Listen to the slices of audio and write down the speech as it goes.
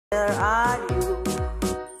where are you?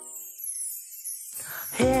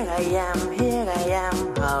 Here I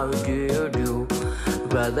am, how do you do?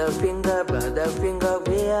 Brother finger,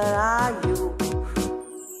 where are you?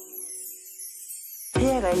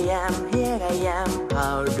 Here I am,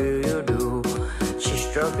 how do you do?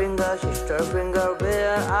 Sister finger,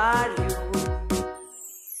 where are you?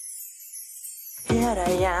 Here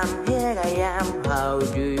I am, how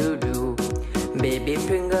do you do? Baby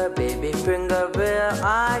finger, where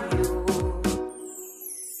are you?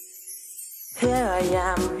 Here I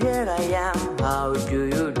am, how do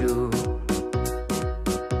you do?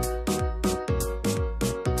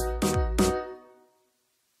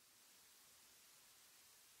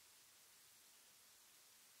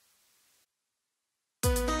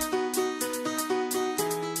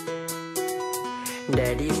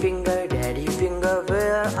 Daddy finger,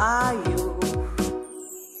 where are you?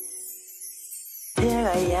 Here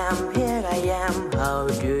I am, how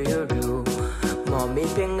do you do? Mommy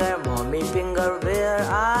finger, where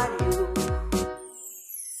are you?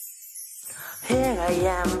 Here I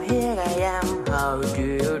am, how do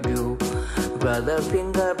you do? Brother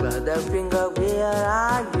finger, where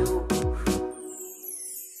are you?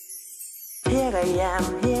 Here I am,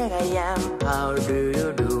 how do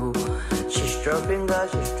you do? Sister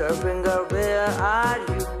finger, where are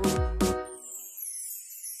you?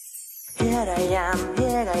 Here I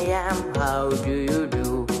am, how do you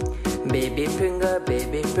do? Baby finger,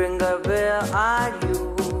 where are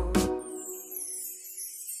you?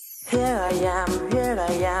 Here I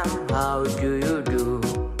am, how do you do?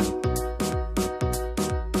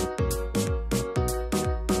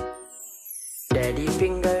 Daddy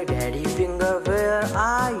finger, where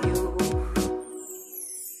are you?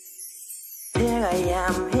 Here I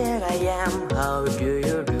am, how do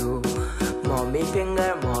you do? Mommy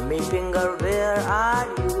finger, where are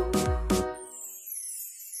you?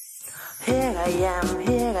 Here I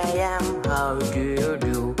am, how do you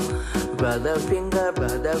do? Brother finger,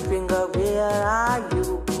 where are you?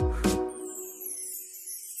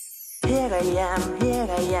 Here I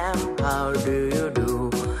am, how do you do?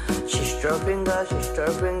 Sister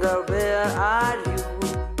finger, where are you?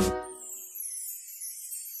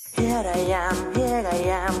 Here I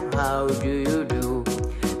am, how do you do?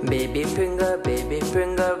 Baby finger,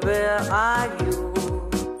 where are you?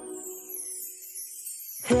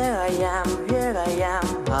 Here I am,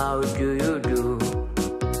 how do you do?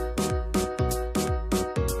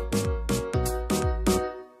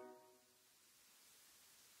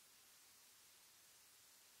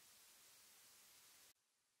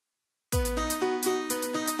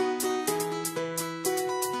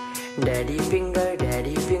 Daddy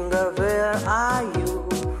finger, where are you?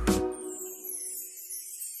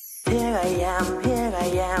 Here I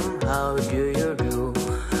am, how do you do?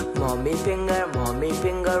 Mommy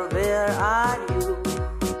finger, where are you?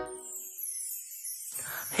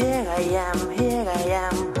 Here I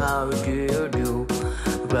am, how do you do?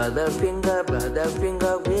 Brother finger,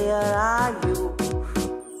 where are you?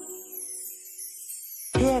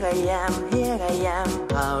 Here I am,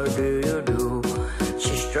 how do you do?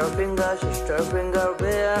 Sister finger,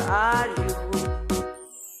 where are you?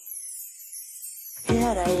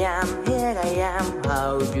 Here I am,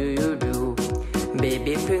 how do you do?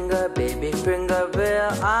 Baby finger,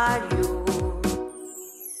 where are you?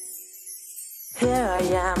 Here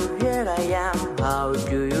I am, how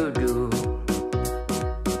do you do?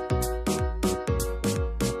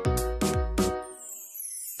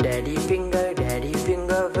 Daddy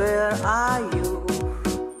finger, where are you?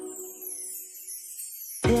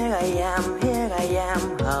 Here I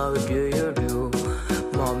am, how do you do?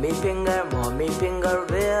 Mommy finger,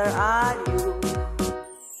 where are you?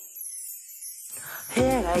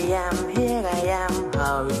 Here I am,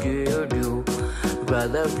 how do you do?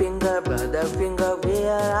 Brother finger,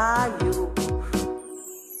 where are you?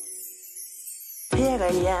 Here I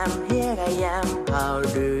am, how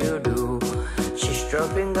do you do? Sister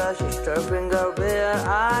finger, where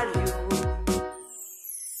are you?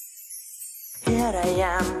 Here I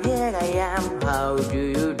am, how do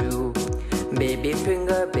you do? Baby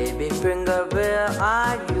finger, where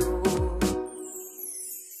are you?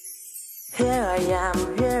 Here I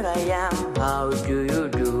am, how do you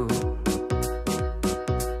do?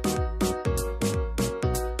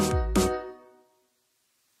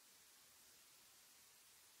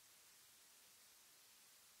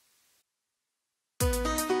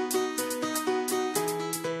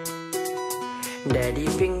 Daddy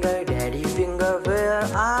finger, where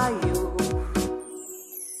are you?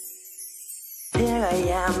 Here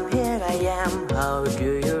I am, how do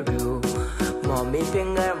you do? Mommy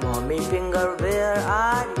finger, where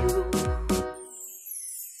are you?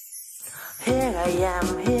 Here I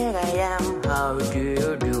am, how do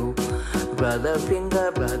you do? Brother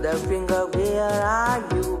finger, where are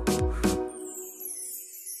you?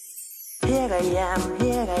 Here I am,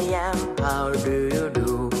 how do you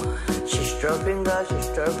do? Sister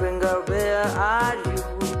finger, where are you?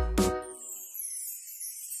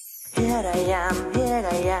 Here I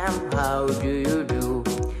am, how do you do?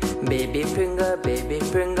 Baby finger,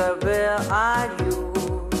 where are you?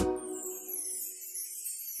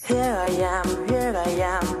 Here I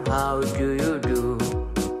am, how do you do?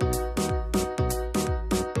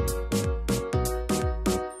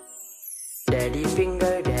 Daddy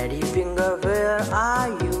finger, where are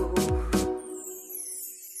you?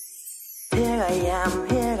 Here I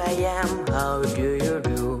am, how do you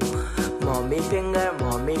do? Mommy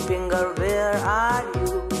finger, where are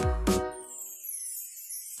you?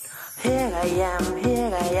 Here I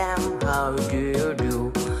am, how do you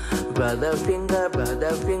do? Brother finger,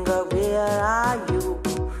 where are you?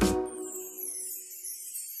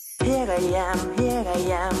 Here I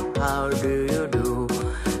am, how do you do?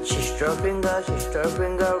 Sister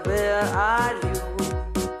finger, where are you?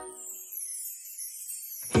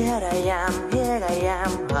 Here I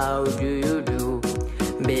am, how do you do?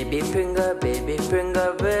 Baby finger,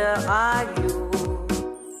 where are you?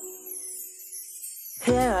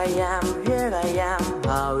 Here I am,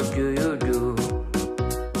 how do you do?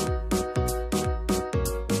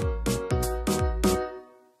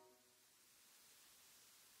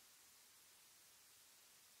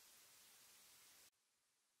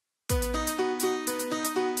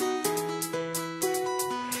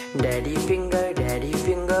 Daddy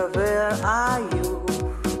finger, where are you?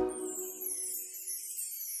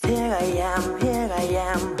 Here I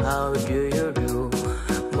am, how do you do?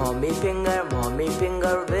 Mommy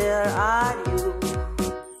finger, where are you?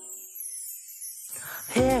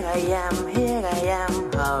 Here I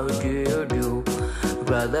am, how do you do?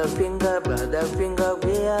 Brother finger,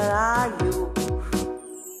 where are you?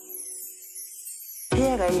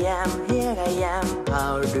 Here I am,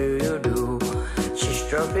 how do you do?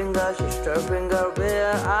 Sister finger,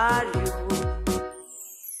 where are you?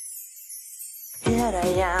 Here I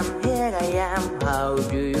am, how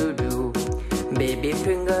do you do? Baby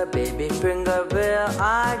finger, where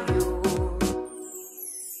are you?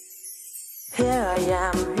 Here I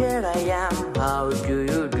am, how do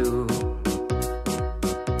you do?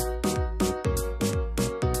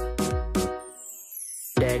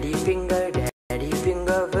 Daddy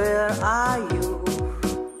finger, where are you?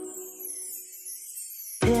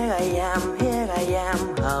 Here I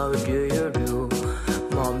am, how do you do?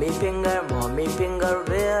 Mommy finger,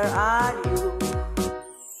 where are you?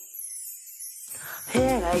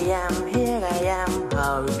 Here I am,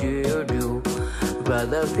 how do you do?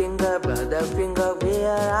 Brother finger,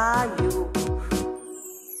 where are you?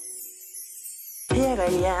 Here I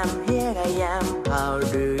am, how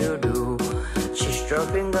do you do? Sister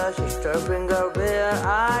finger, where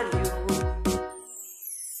are you?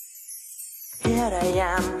 Here I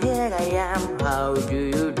am, how do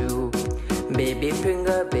you do? Baby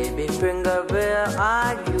finger, where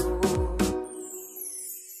are you?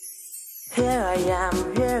 Here I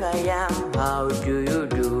am, how do you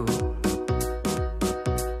do?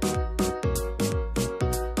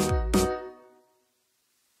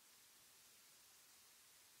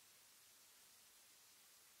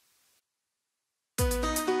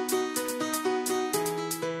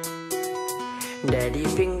 Daddy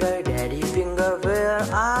finger, where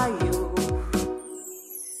are you?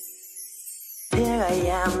 Here I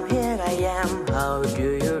am, how do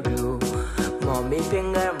you do? Mommy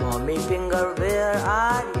finger, where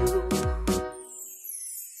are you?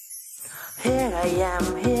 Here I am,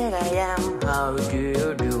 how do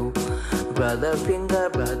you do? Brother finger,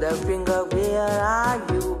 where are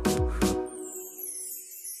you?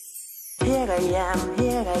 Here I am,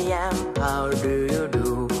 how do you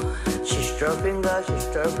do? Sister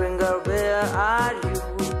finger, where are you?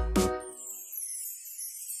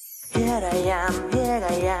 Here I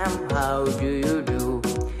am, how do you do?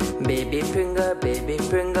 Baby finger,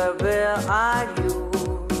 where are you?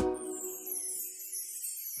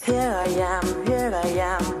 Here I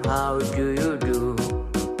am, how do you do?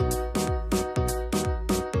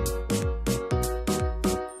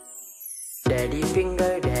 Daddy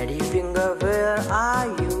finger, where are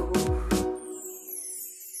you?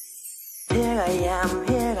 Here I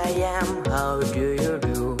am, how do you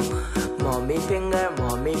do? Mommy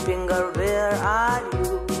finger, where are you?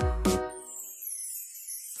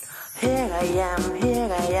 Here I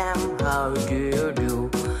am, how do you do?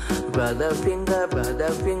 Brother finger,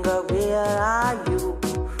 where are you?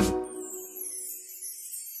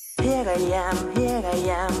 Here Here I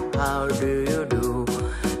am, how do you do?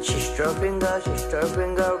 Sister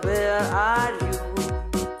finger, where are you?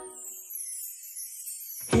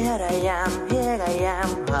 Here I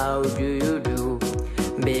am, how do you do?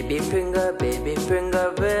 Baby finger,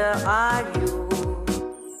 where are you?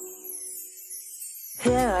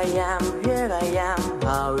 Here I am,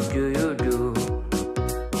 how do you do?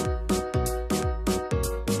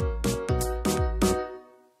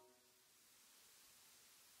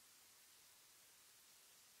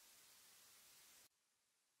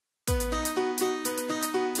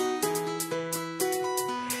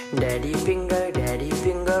 Daddy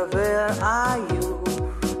finger, where are you?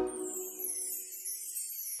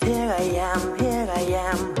 Here I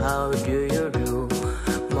am, how do you do?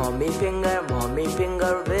 Mommy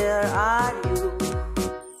finger, where are you?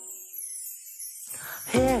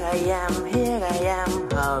 Here I am,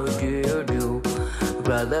 how do you do?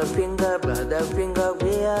 Brother finger,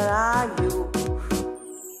 where are you?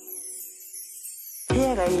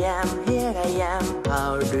 Here I am,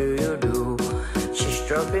 how do you do?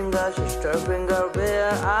 Sister finger,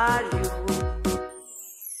 where are you?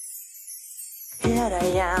 Here I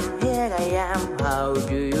am, how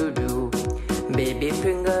do you do? Baby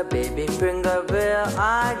finger, where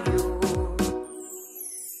are you?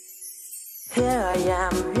 Here I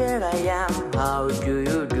am, how do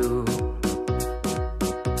you do?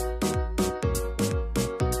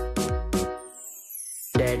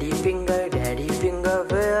 Daddy finger,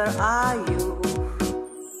 where are you?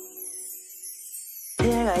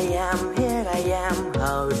 Here I am,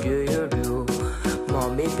 how do you do?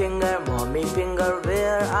 Mommy finger,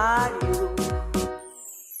 where are you?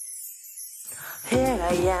 Here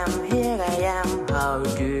I am, how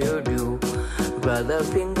do you do? Brother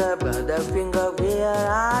finger, where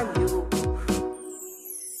are you?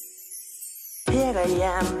 Here I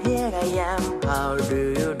am, how do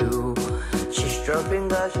you do? Sister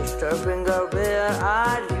finger, where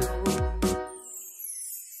are you?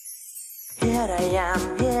 Here I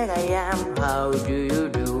am, how do you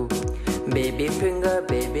do? Baby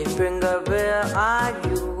finger, where are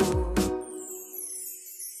you?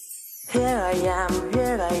 Here I am,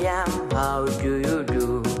 how do you do?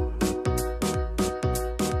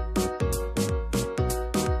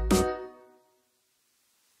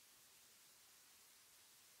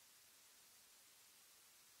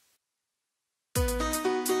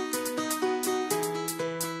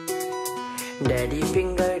 Daddy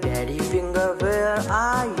finger, where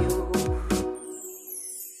are you?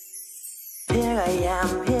 Here I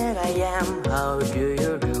am, how do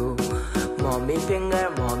you do? Mommy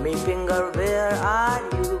finger, where are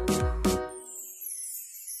you?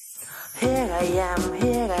 Here I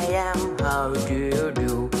am, how do you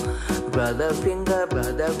do? Brother finger,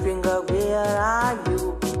 where are you?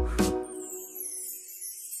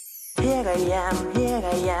 Here I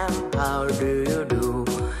am, how do you do?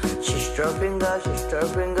 Sister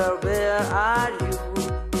finger, where are you?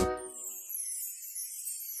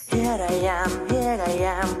 Here I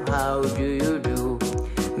am, how do you do?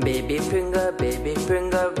 Baby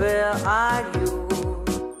finger, where are you?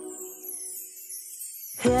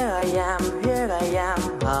 Here I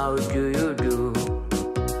am, how do you do?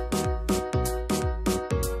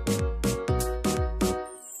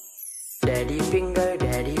 Daddy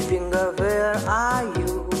finger, where are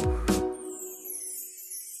you?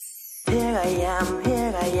 Here I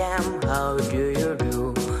am, how do you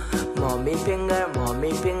do? Mommy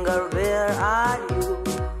finger, where are you?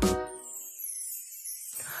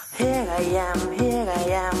 Here I am,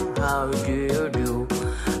 how do you do?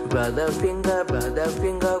 Brother finger,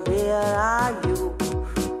 where are you?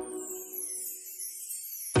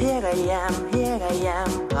 Here I am,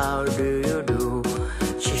 how do you do?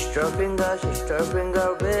 Sister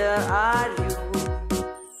finger, where are you?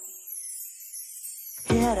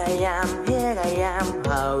 Here I am,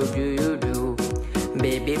 how do you do?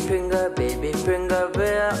 Baby finger,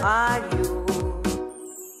 where are you?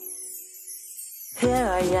 Here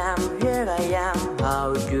I am,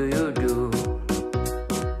 how do you do?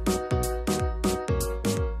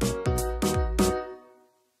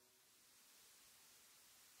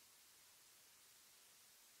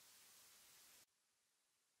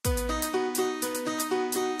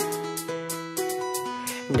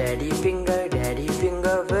 Daddy finger,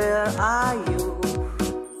 where are you?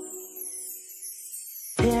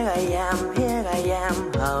 Here I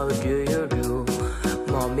am, how do you do?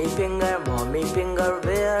 Mommy finger,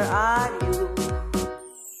 where are you?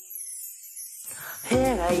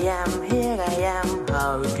 Here I am,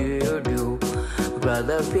 how do you do?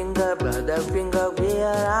 Brother finger,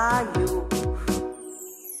 where are you?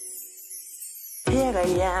 Here I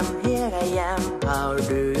am, how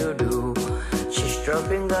do you do? Sister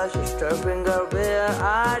finger, where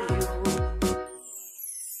are you?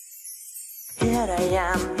 Here I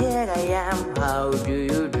am, how do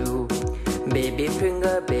you do? Baby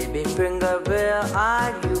finger, where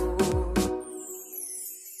are you?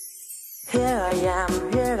 Here I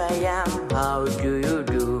am, how do you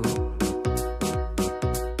do?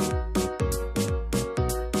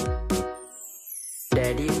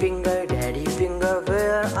 Daddy finger,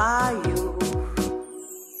 where are you?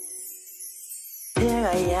 Here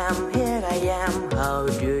I am, how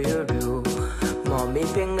do you do? Mommy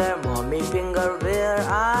finger, where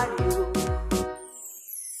are you?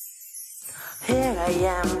 Here I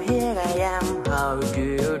am, how do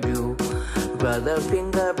you do? Brother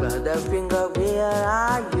finger, where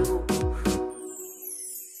are you?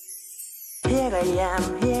 Here I am,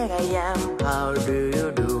 how do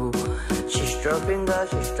you do?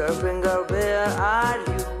 Sister finger, where are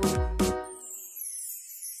you?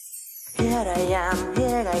 Here I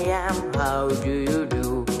am, how do you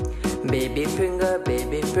do? Baby finger,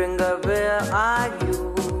 where are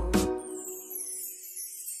you?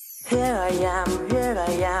 Here I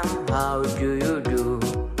am, how do you do?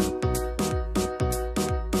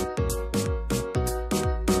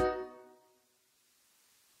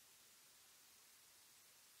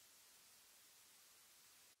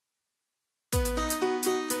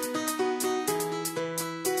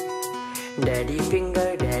 Daddy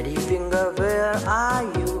finger, where are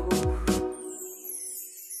you?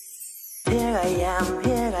 Here I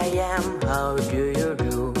am, how do you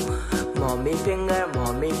do? Mommy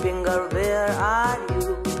finger, where are you?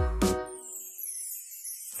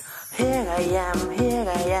 Here I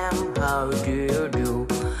am, how do you do?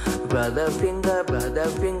 Brother finger,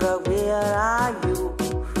 where are you?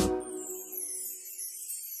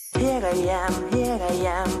 Here I am,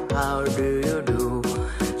 how do you do?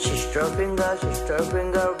 Sister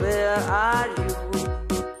finger, where are you?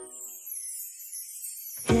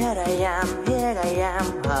 Here I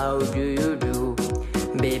am, how do you do?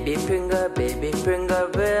 Baby finger,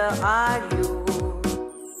 where are you?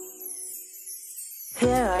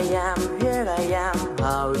 Here I am,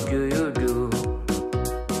 how do you do?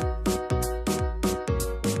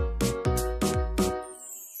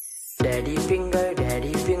 Daddy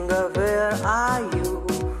finger, where are you?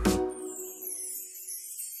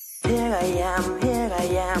 Here I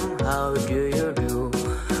am, how do you do?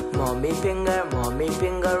 Mommy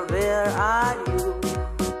finger, where are you?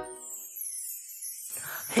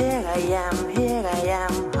 Here I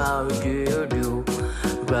am, how do you do?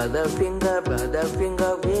 Brother finger,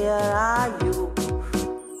 where are you?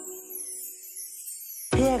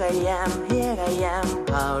 Here I am,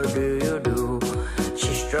 how do you do?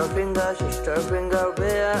 Sister finger,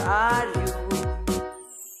 where are you?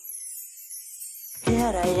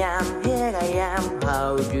 Here I am,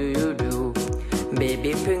 how do you do?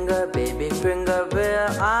 Baby finger, where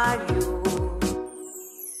are you?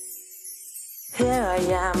 Here I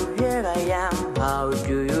am, how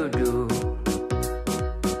do you do?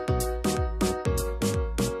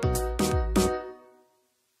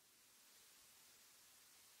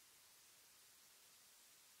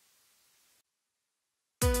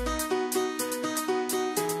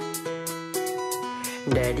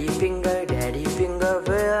 Daddy finger,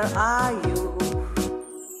 where are you?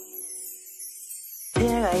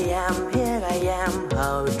 Here I am,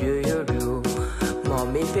 how do you do?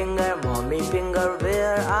 Mommy finger,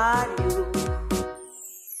 where are you?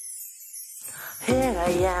 Here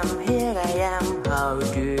I am, how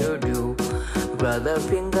do you do? Brother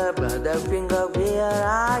finger, where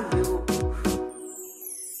are you?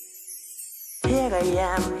 Here I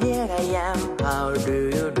am, how do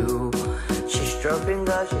you do? Sister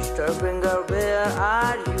finger, where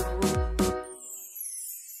are you?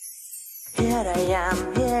 Here I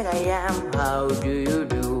am, how do you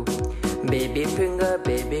do? Baby finger,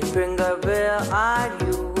 where are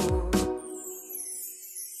you?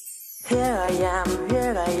 Here I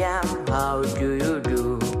am, how do you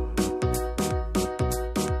do?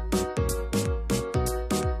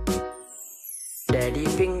 Daddy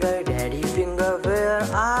finger, where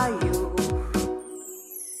are you?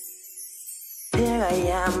 Here I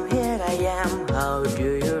am, how do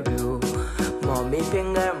you do? Mommy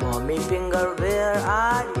finger, where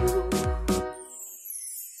are you?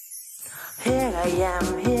 Here I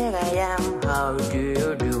am, how do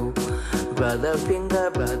you do? Brother finger,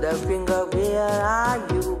 where are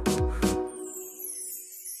you?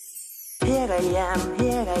 Here I am,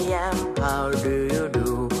 how do you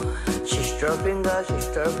do? Sister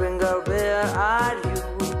finger, where are you?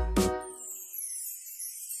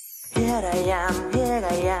 Here Here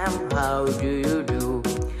I am, how do you do?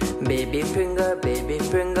 Baby finger,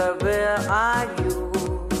 where are you?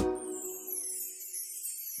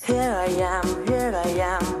 Here I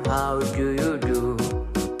am, how do you do?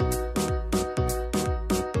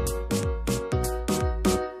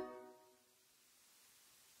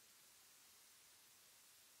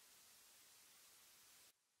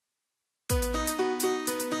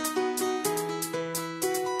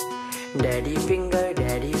 Daddy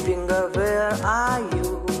finger, where are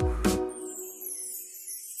you?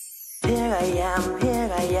 Here I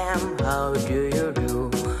am, how do you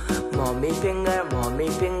do? Mommy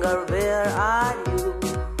finger, where are you?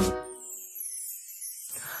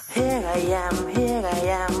 Here I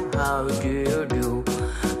am, how do you do?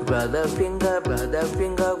 Brother finger,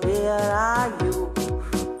 where are you?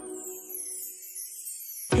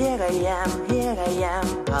 Here I am,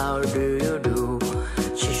 how do you do?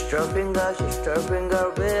 Sister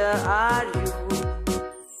finger, where are you?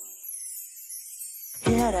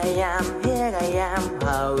 Here I am,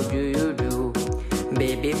 how do you do?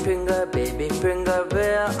 Baby finger,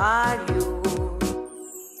 where are you?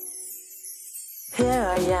 Here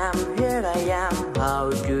I am, how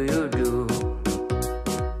do you do?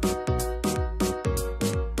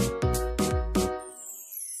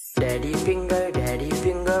 Daddy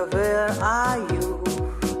finger, where are you?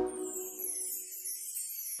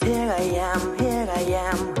 Here I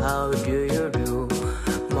am, how do you do?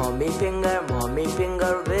 Mommy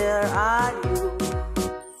finger, where are you?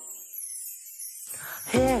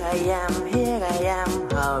 Here I am,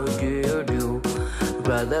 how do you do?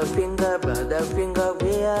 Brother finger,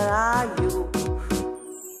 where are you?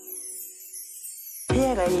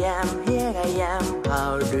 Here I am,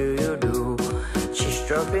 how do you do?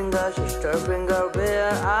 Sister finger,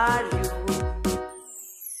 where are you?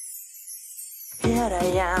 Here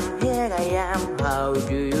I am, how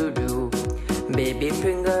do you do? Baby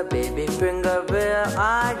finger, where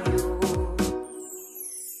are you?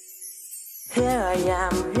 Here I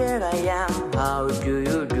am, how do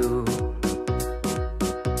you do?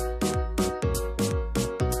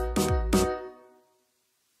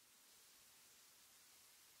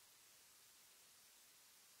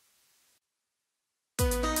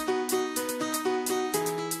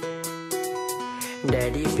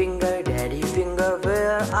 Daddy finger,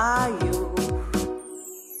 where are you?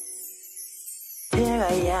 Here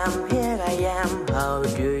I am, how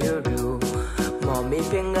do you do? Mommy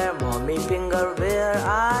finger, where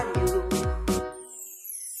are you?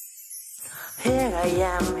 Here I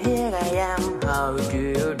am, how do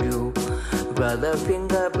you do? Brother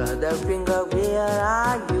finger, where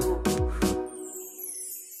are you?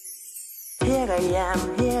 Here I am,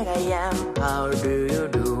 how do you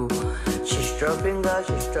do?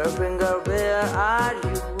 Sister finger, where are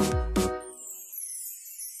you?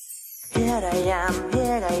 Here I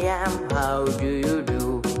am, how do you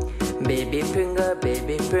do? Baby finger,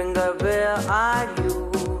 where are you?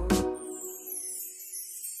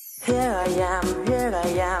 Here I am,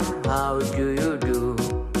 how do you do?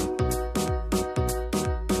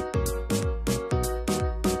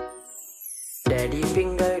 Daddy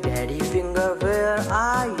finger, where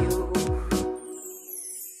are you?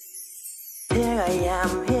 Here I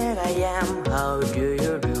am, how do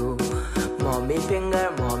you do? Mommy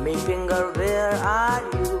finger, where are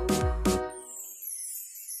you?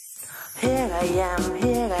 Here I am,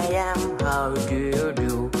 how do you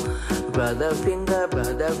do? Brother finger,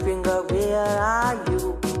 where are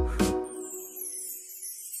you?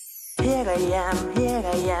 Here I am,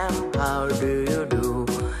 how do you do?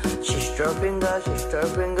 Sister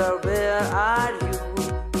finger, where are you?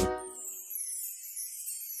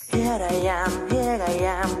 Here I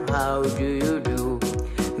am, how do you do?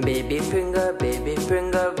 Baby finger,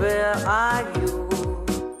 where are you?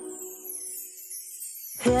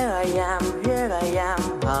 Here I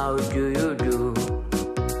am, how do you do?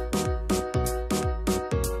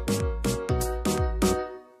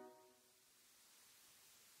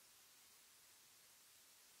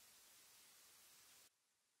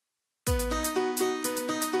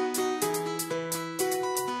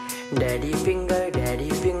 Daddy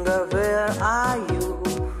finger, where are you?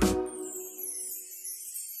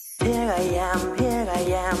 Here I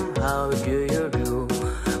am, how do you do?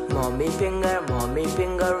 Mommy finger,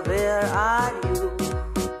 where are you?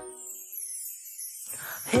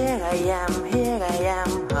 Here I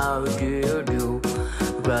am, how do you do?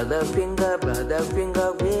 Brother finger,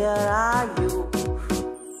 where are you?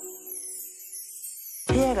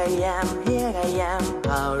 Here I am,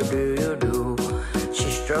 how do you do?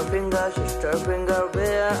 Sister finger,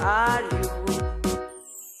 where are you?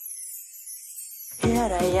 Here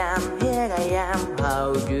I am,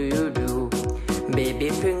 how do you do? Baby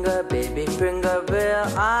finger, where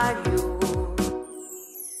are you?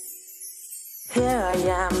 Here I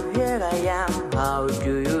am, how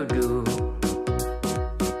do you do?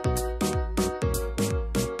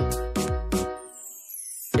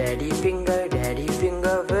 Daddy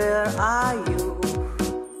finger, where are you?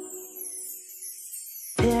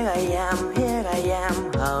 Here I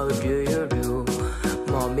am, how do you do?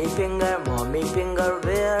 Mommy finger,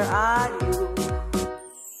 where are you?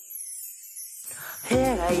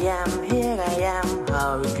 Here I am,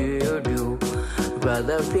 how do you do?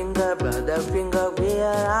 Brother finger,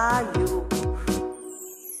 where are you?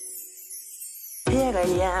 Here I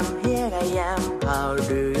am, how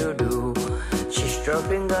do you do? Sister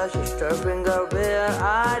finger, where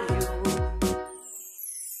are you?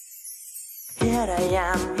 Here I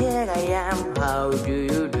am, how do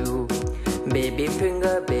you do? Baby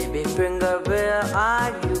finger, where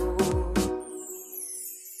are you?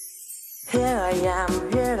 Here I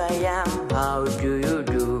am, how do you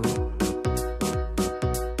do?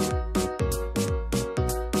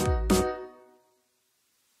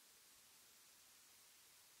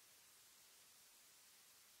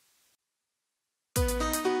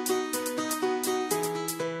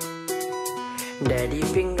 Daddy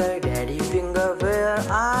finger, where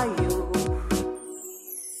are you?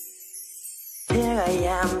 Here I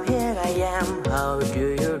am, how do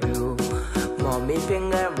you do? Mommy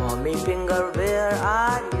finger, where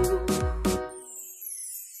are you?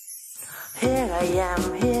 Here I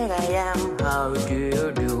am, how do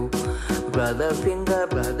you do? Brother finger,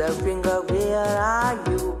 where are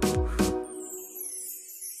you?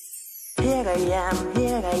 Here I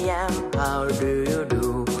am, how do you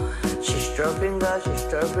do? Sister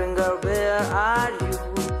finger, where are you?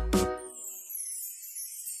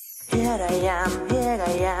 Here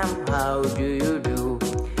I am, how do you do?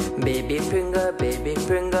 Baby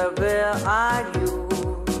finger, where are you?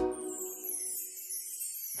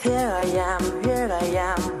 Here I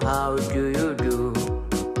am, how do you do?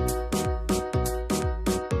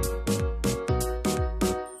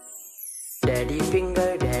 Daddy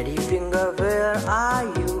finger, where are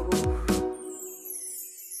you?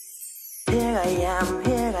 Here I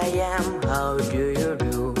am, how do you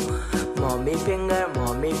do? Mommy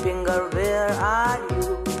finger, where are you?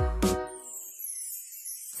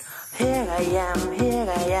 Here I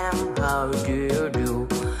am, how do you do?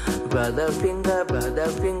 Brother finger,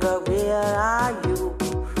 where are you?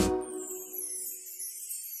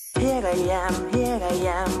 Here I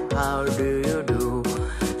am, how do you do?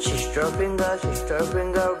 Sister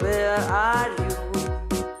finger, where are you?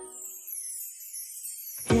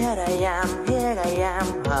 Here I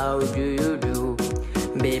am, how do you do?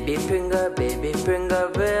 Baby finger,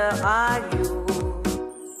 where are you?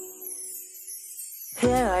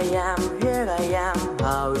 Here I am,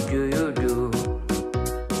 how do you do?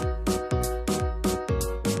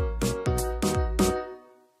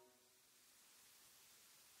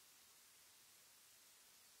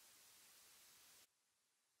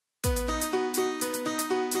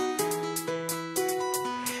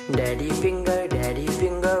 Daddy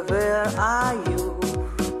finger, where are you?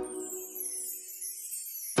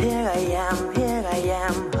 Here I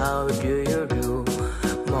am, how do you do?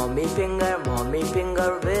 Mommy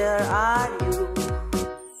finger, where are you?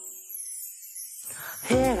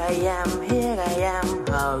 Here I am,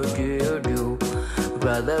 how do you do?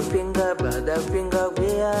 Brother finger,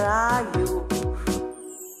 where are you?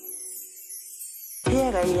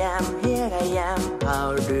 Here I am,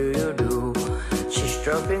 how do you do?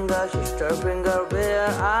 Sister finger, where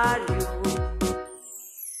are you?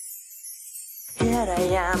 Here I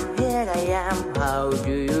am, how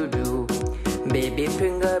do you do? Baby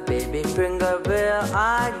finger, where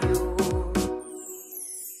are you?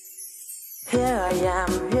 Here I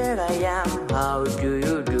am, how do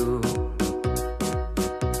you do?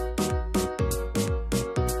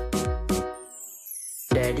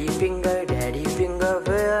 Daddy finger,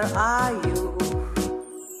 where are you?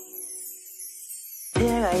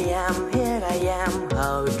 Here I am,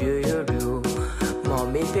 how do you do?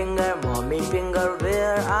 Mommy finger,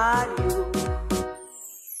 where are you?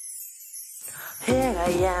 Here I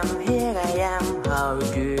am, how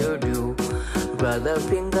do you do? Brother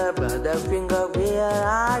finger, where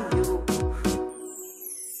are you?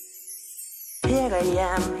 Here I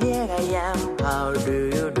am, how do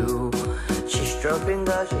you do? Sister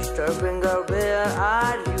finger, where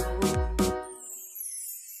are you?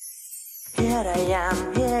 Here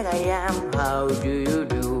I am, how do you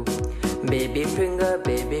do? Baby finger,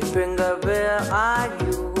 where are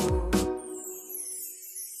you?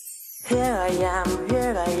 Here I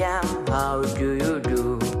am, how do you do?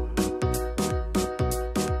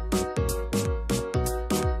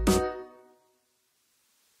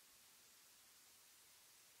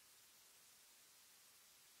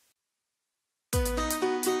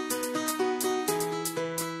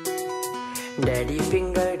 Daddy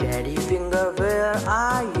finger, where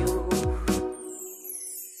are you?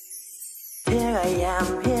 Here I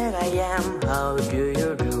am, how do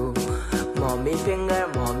you do? Mommy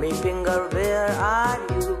finger, where are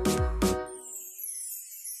you?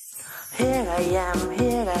 Here I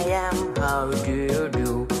am, how do you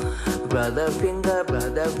do? Brother finger,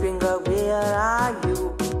 where are you?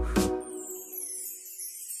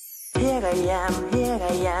 Here I am,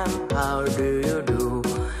 how do you do?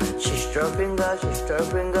 Sister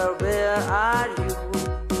finger, where are you?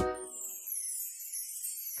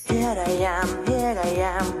 Here I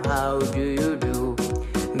am, how do you do?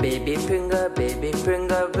 Baby finger,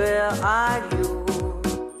 where are you?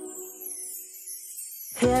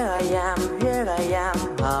 Here I am,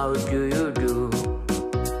 how do you do?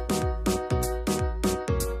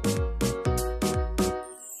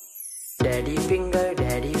 Daddy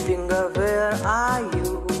finger, where are you?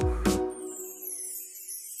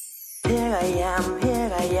 Here I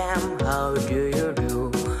am, how do you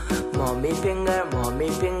do? Mommy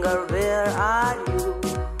finger, where are you?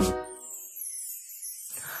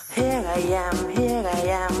 Here I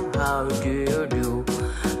am, how do you do?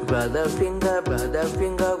 Brother finger,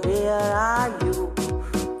 where are you?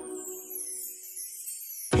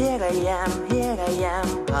 Here I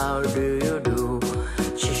am, how do you do?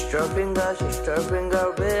 Sister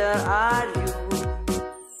finger, where are you?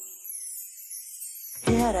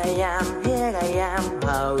 Here I am,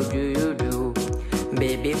 how do you do?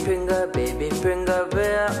 Baby finger,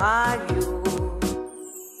 where are you?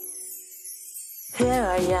 Here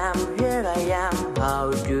I am,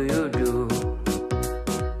 how do you do?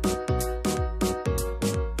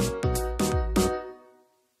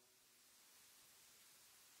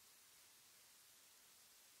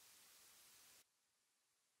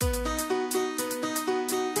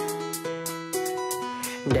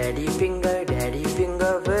 Daddy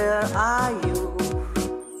finger, where are you?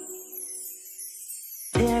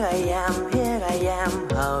 Here I am,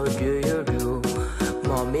 how do you do?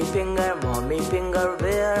 Mommy finger,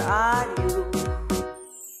 where are you?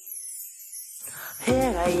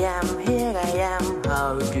 Here I am,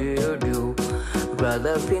 how do you do?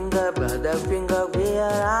 Brother finger,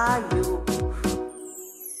 where are you?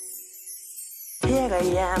 Here I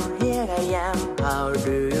am, how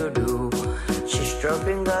do you do? Sister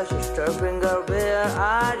finger, where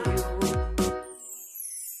are you?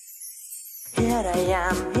 Here I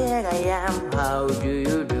am, how do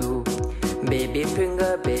you do? Baby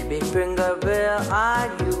finger, where are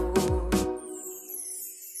you?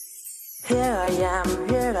 Here I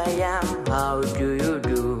am, how do you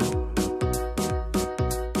do?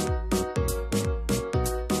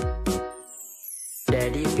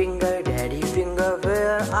 Daddy finger,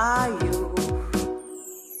 where are you?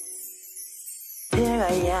 Here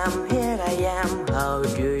I am, how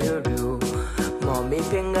do you do? Mommy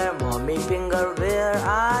finger, where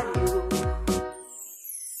are you?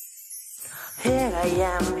 Here I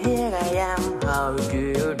am, how do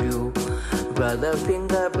you do? Brother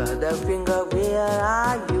finger, where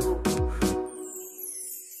are you?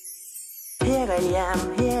 Here I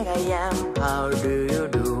am, how do you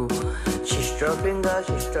do? Sister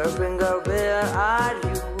finger, where are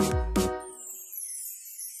you?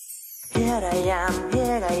 Here I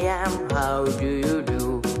am, how do you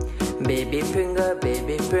do? Baby finger,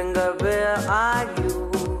 where are you?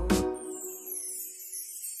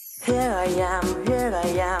 Here I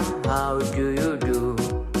am, how do you do?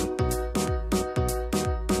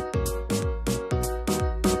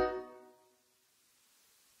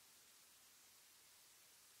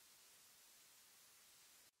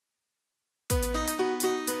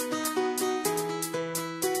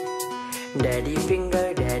 Daddy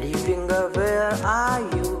finger, where are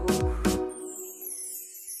you?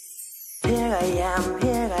 Here I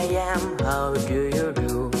am, how do you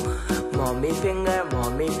do? Mommy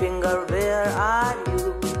finger, where are you?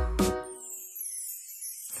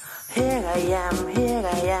 Here I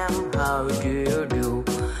am, how do you do?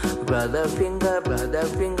 Brother finger,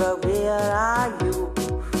 where are you?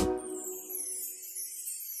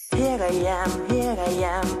 Here I am,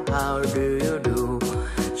 how do you do?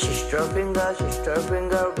 Sister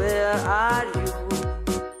finger, where are you?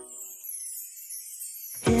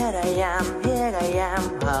 Here I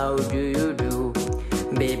am, how do you do?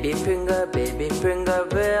 Baby finger,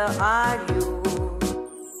 where are you?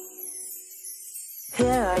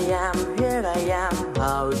 Here I am,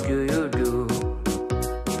 how do you do?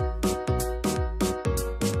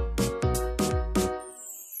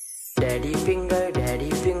 Daddy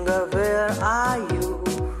finger, where are you?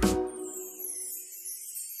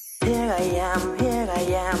 Here I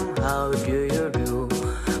am, how do you do?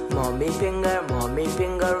 mommy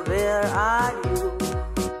finger, where are you?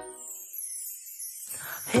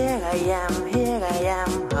 Here I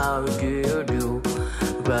am, how do you do?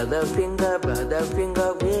 Brother finger,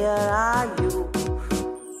 where are you?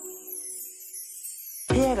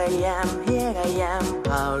 Here I am,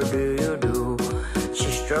 how do you do?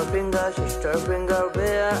 Sister finger,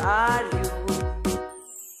 where are you?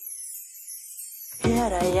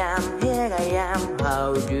 Here I am,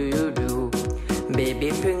 how do you do?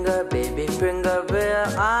 Baby finger, where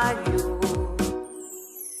are you?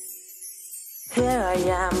 Here I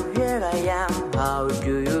am, how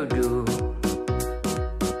do you do?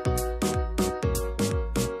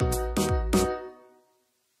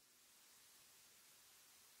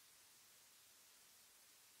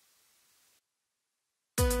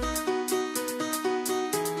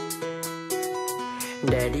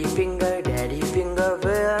 Daddy finger,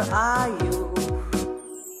 where are you?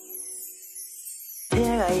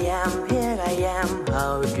 Here I am,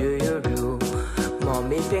 how do you do?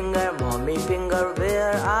 Mommy finger,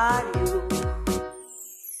 where are you?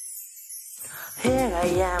 Here I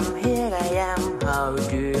am, how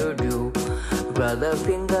do you do? Brother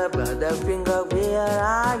finger, where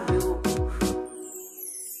are you?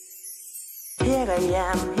 Here I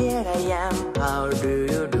am, how do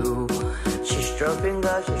you do? Sister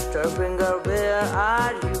finger, where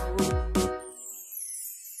are you?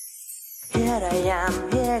 Here I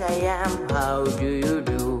am, how do you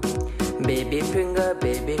do? Baby finger,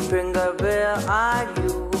 where are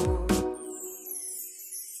you?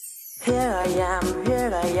 Here I am,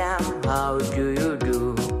 how do you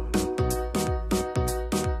do?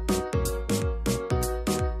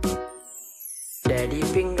 Daddy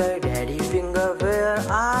finger, where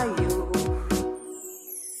are you?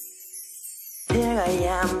 Here I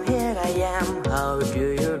am, how do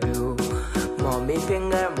you do? Mommy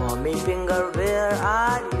finger, where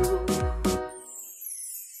are you?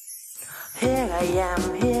 Here I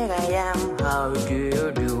am, how do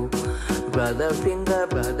you do? Brother finger,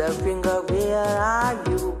 where are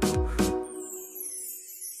you?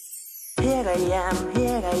 Here I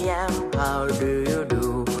am, how do you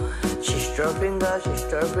do? Sister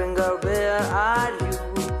finger, where are you?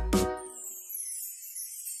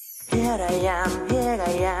 Here I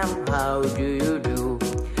am, how do you do?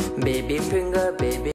 Baby finger,